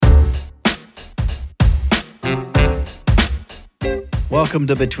Welcome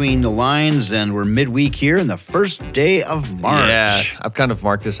to Between the Lines, and we're midweek here in the first day of March. Yeah, I've kind of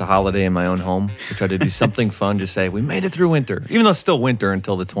marked this a holiday in my own home. I try to do something fun, just say, we made it through winter. Even though it's still winter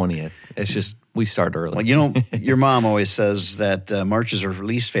until the 20th. It's just, we start early. Well, you know, your mom always says that March is her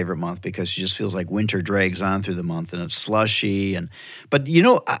least favorite month because she just feels like winter drags on through the month and it's slushy. But, you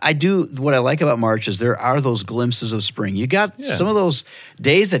know, what I like about March is there are those glimpses of spring. You got some of those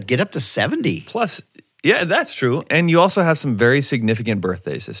days that get up to 70. Plus, yeah, that's true. And you also have some very significant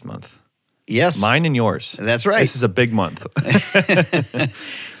birthdays this month. Yes. Mine and yours. That's right. This is a big month.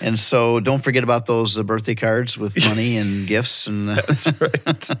 And so don't forget about those birthday cards with money and gifts. And That's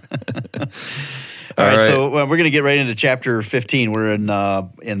right. All right, so we're going to get right into chapter 15. We're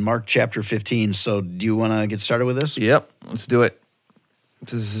in Mark chapter 15. So do you want to get started with this? Yep, let's do it.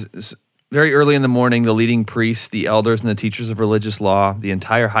 This is very early in the morning. The leading priests, the elders, and the teachers of religious law, the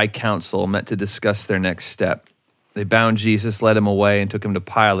entire high council met to discuss their next step. They bound Jesus, led him away, and took him to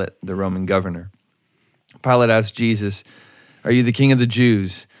Pilate, the Roman governor. Pilate asked Jesus, "Are you the king of the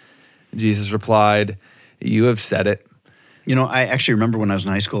Jews?" Jesus replied, "You have said it." You know, I actually remember when I was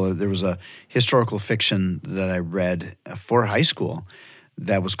in high school, there was a historical fiction that I read for high school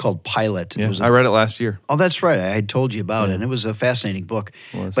that was called Pilate. Yeah, I read it last year. Oh, that's right. I had told you about it, and it was a fascinating book.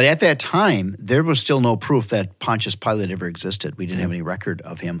 It was. But at that time, there was still no proof that Pontius Pilate ever existed. We didn't have any record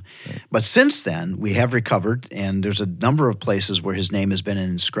of him. Right. But since then, we have recovered, and there's a number of places where his name has been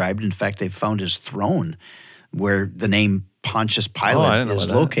inscribed. In fact, they've found his throne where the name Pontius Pilate is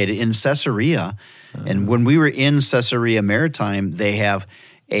located in Caesarea. And when we were in Caesarea Maritime, they have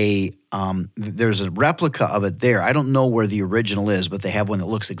there's a replica of it there. I don't know where the original is, but they have one that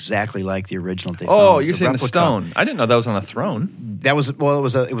looks exactly like the original. You're saying the stone. I didn't know that was on a throne. That was, it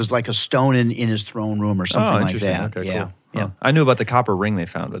was like a stone in his throne room or something like that. Okay, yeah. Cool. Yeah. I knew about the copper ring they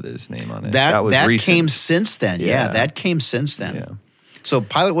found with his name on it. That was recent. came since then. Yeah, that came since then. Yeah. So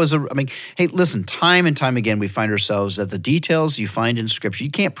Pilate was hey, listen, time and time again we find ourselves that the details you find in Scripture,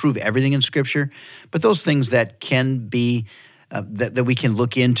 you can't prove everything in Scripture, but those things that can be, that we can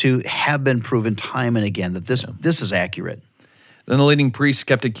look into have been proven time and again that this is accurate. Then the leading priests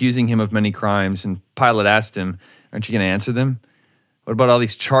kept accusing him of many crimes, and Pilate asked him, "Aren't you going to answer them? What about all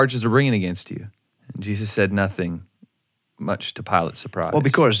these charges they're bringing against you?" And Jesus said nothing, much to Pilate's surprise. Well,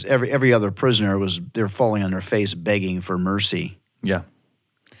 because every other prisoner they're falling on their face begging for mercy. Yeah.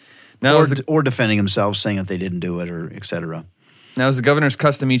 Or defending themselves, saying that they didn't do it, or et cetera. Now, as the governor's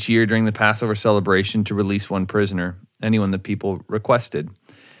custom each year during the Passover celebration to release one prisoner, anyone the people requested.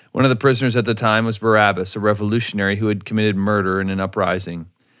 One of the prisoners at the time was Barabbas, a revolutionary who had committed murder in an uprising.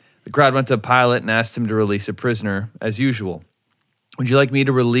 The crowd went to Pilate and asked him to release a prisoner, as usual. "Would you like me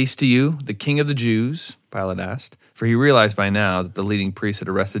to release to you the king of the Jews?" Pilate asked, for he realized by now that the leading priests had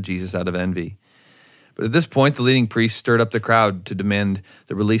arrested Jesus out of envy. But at this point, the leading priest stirred up the crowd to demand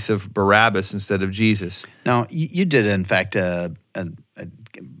the release of Barabbas instead of Jesus. Now, you did, in fact,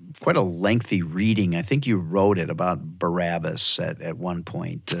 quite a lengthy reading. I think you wrote it about Barabbas at one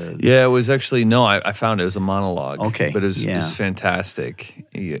point. Yeah, it was actually, I found it. It was a monologue. Okay. But it was fantastic.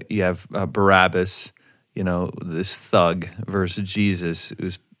 You have Barabbas, this thug, versus Jesus,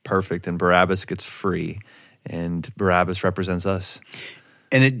 who's perfect, and Barabbas gets free, and Barabbas represents us.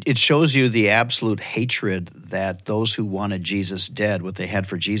 And it shows you the absolute hatred that those who wanted Jesus dead, what they had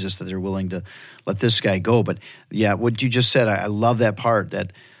for Jesus, that they're willing to let this guy go. But yeah, what you just said, I love that part,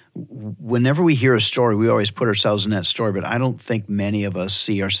 that whenever we hear a story, we always put ourselves in that story. But I don't think many of us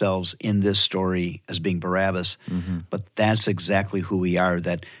see ourselves in this story as being Barabbas. Mm-hmm. But that's exactly who we are,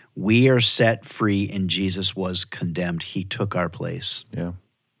 that we are set free and Jesus was condemned. He took our place. Yeah.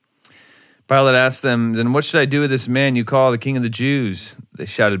 Pilate asked them, "Then what should I do with this man you call the king of the Jews?" They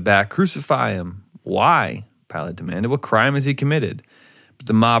shouted back, "Crucify him." "Why?" Pilate demanded. "What crime has he committed?" But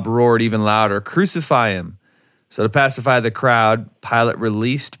the mob roared even louder, "Crucify him." So to pacify the crowd, Pilate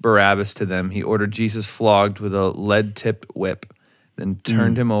released Barabbas to them. He ordered Jesus flogged with a lead-tipped whip, then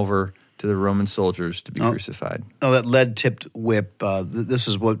turned him over to the Roman soldiers to be crucified. Oh, that lead-tipped whip, this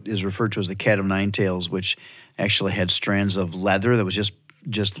is what is referred to as the cat of nine tails, which actually had strands of leather that was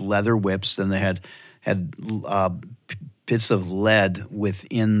just leather whips. Then they had bits of lead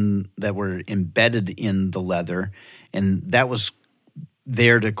within that were embedded in the leather, and that was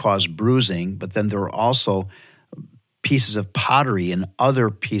there to cause bruising. But then there were also pieces of pottery and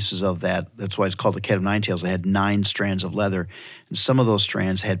other pieces of that. That's why it's called the cat of nine tails. They had 9 strands of leather, and some of those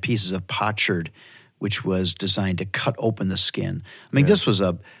strands had pieces of potsherd, which was designed to cut open the skin. I mean, this was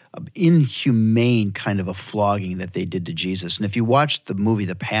a inhumane kind of a flogging that they did to Jesus. And if you watch the movie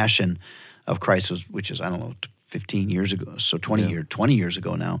The Passion of Christ, which is, 15 years ago, so 20 years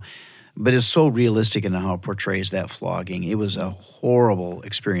ago now, But it's so realistic in how it portrays that flogging. It was a horrible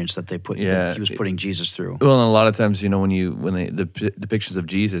experience that that he was putting Jesus through. Well, and a lot of times, when the depictions of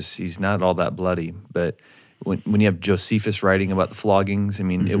Jesus, he's not all that bloody. But when you have Josephus writing about the floggings, I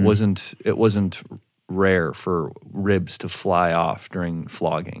mean, it wasn't rare for ribs to fly off during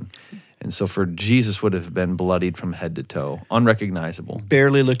flogging. And so for Jesus would have been bloodied from head to toe, unrecognizable.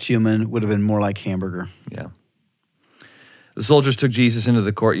 Barely looked human, would have been more like hamburger. Yeah. The soldiers took Jesus into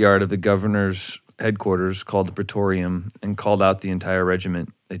the courtyard of the governor's headquarters, called the Praetorium, and called out the entire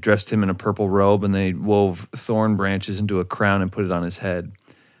regiment. They dressed him in a purple robe, and they wove thorn branches into a crown and put it on his head.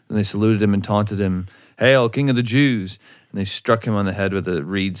 Then they saluted him and taunted him, "Hail, King of the Jews!" And they struck him on the head with a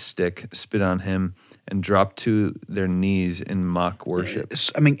reed stick, spit on him, and dropped to their knees in mock worship.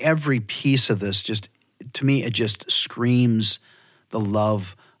 I mean, every piece of this to me, it just screams the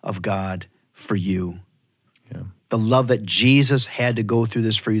love of God for you. Yeah. The love that Jesus had to go through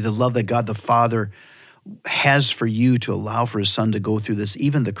this for you, the love that God the Father has for you to allow for his son to go through this,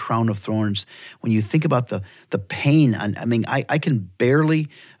 even the crown of thorns. When you think about the pain, I can barely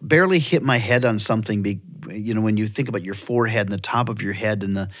hit my head on something, when you think about your forehead and the top of your head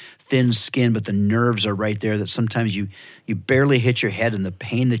and the thin skin, but the nerves are right there, that sometimes you barely hit your head and the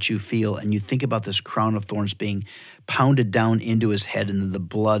pain that you feel, and you think about this crown of thorns being pounded down into his head and the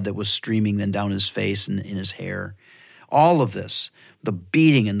blood that was streaming then down his face and in his hair. All of this, the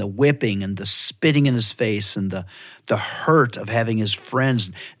beating and the whipping and the spitting in his face and the hurt of having his friends.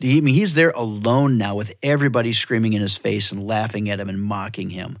 He's there alone now with everybody screaming in his face and laughing at him and mocking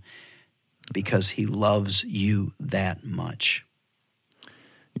him because he loves you that much.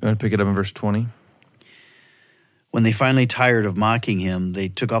 You want to pick it up in verse 20? When they finally tired of mocking him, they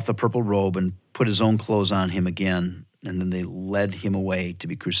took off the purple robe and put his own clothes on him again, and then they led him away to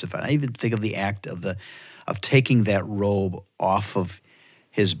be crucified. I even think of the act of taking that robe off of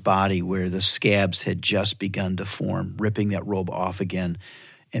his body where the scabs had just begun to form, ripping that robe off again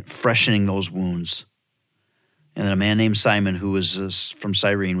and freshening those wounds. And then a man named Simon, who was from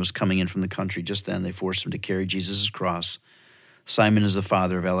Cyrene, was coming in from the country just then. They forced him to carry Jesus' cross. Simon is the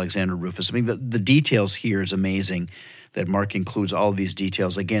father of Alexander Rufus. I mean, the details here is amazing that Mark includes all of these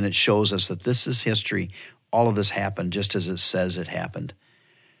details. Again, it shows us that this is history. All of this happened just as it says it happened.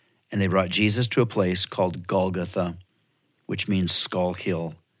 And they brought Jesus to a place called Golgotha, which means Skull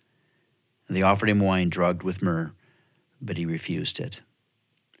Hill. And they offered him wine drugged with myrrh, but he refused it.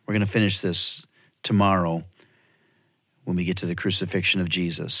 We're going to finish this tomorrow when we get to the crucifixion of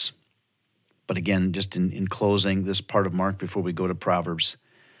Jesus. But again, just in closing this part of Mark before we go to Proverbs,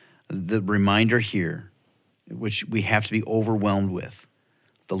 the reminder here, which we have to be overwhelmed with,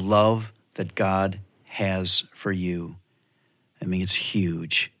 the love that God has for you. I mean, it's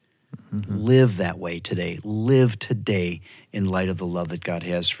huge. Mm-hmm. Live that way today. Live today in light of the love that God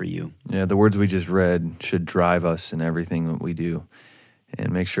has for you. Yeah, the words we just read should drive us in everything that we do,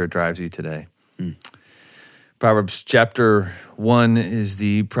 and make sure it drives you today. Proverbs chapter 1 is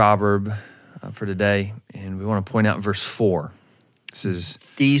the proverb for today, and we want to point out verse 4. This is,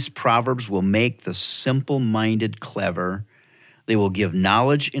 "These proverbs will make the simple-minded clever. They will give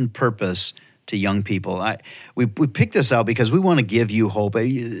knowledge and purpose to young people." We picked this out because we want to give you hope.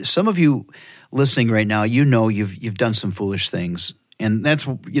 Some of you listening right now, you've done some foolish things, and that's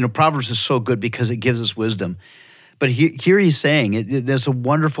Proverbs is so good because it gives us wisdom. But here he's saying there's a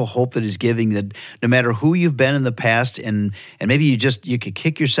wonderful hope that he's giving, that no matter who you've been in the past, and maybe you could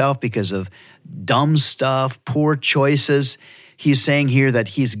kick yourself because of dumb stuff, poor choices. He's saying here that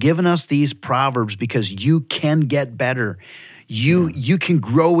he's given us these proverbs because you can get better. You can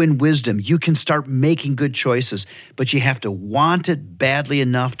grow in wisdom. You can start making good choices, but you have to want it badly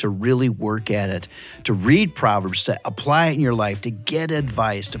enough to really work at it, to read Proverbs, to apply it in your life, to get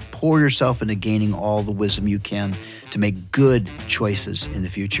advice, to pour yourself into gaining all the wisdom you can to make good choices in the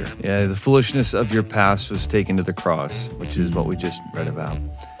future. Yeah, the foolishness of your past was taken to the cross, which is what we just read about.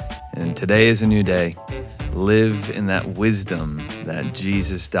 And today is a new day. Live in that wisdom that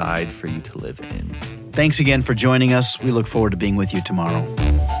Jesus died for you to live in. Thanks again for joining us. We look forward to being with you tomorrow.